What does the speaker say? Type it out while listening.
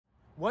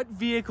What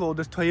vehicle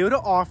does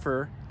Toyota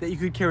offer that you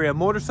could carry a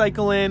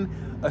motorcycle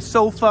in, a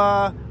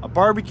sofa, a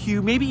barbecue,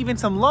 maybe even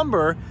some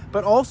lumber,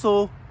 but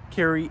also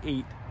carry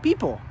 8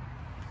 people?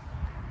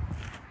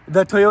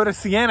 The Toyota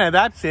Sienna,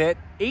 that's it.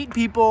 8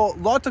 people,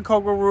 lots of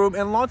cargo room,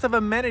 and lots of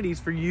amenities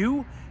for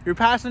you, your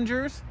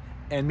passengers,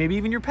 and maybe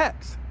even your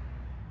pets.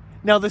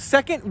 Now, the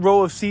second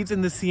row of seats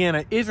in the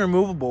Sienna is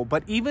removable,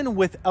 but even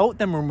without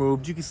them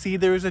removed, you can see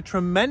there is a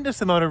tremendous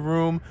amount of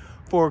room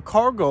for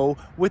cargo,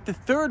 with the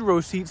third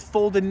row seats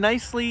folded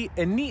nicely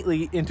and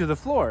neatly into the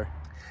floor.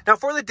 Now,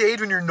 for the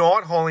days when you're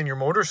not hauling your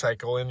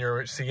motorcycle in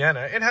your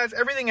Sienna, it has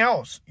everything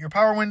else. Your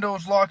power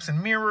windows, locks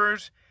and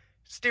mirrors,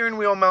 steering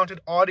wheel mounted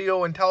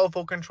audio and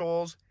telephone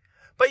controls.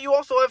 But you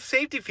also have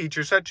safety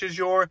features such as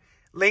your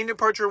lane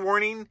departure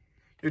warning,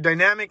 your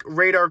dynamic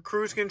radar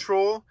cruise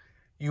control.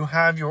 You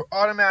have your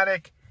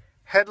automatic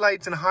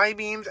headlights and high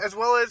beams, as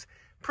well as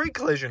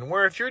pre-collision,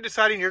 where if you're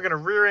deciding you're going to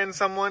rear end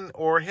someone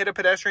or hit a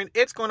pedestrian,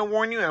 it's going to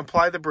warn you and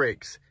apply the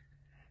brakes.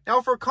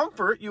 Now, for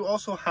comfort, you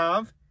also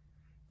have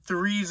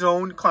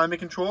 3-zone climate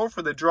control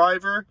for the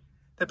driver,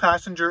 the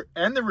passenger,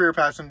 and the rear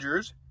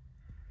passengers.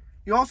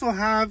 You also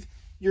have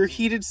your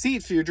heated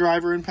seats for your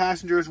driver and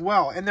passenger as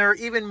well. And there are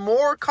even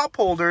more cup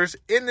holders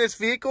in this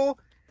vehicle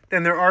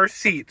than there are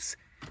seats.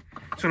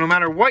 So no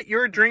matter what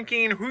you're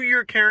drinking, who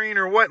you're carrying,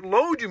 or what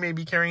load you may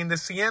be carrying, the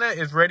Sienna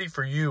is ready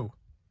for you.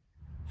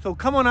 So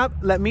come on up,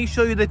 let me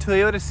show you the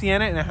Toyota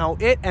Sienna and how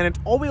it and its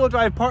all-wheel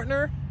drive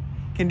partner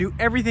can do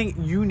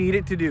everything you need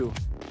it to do.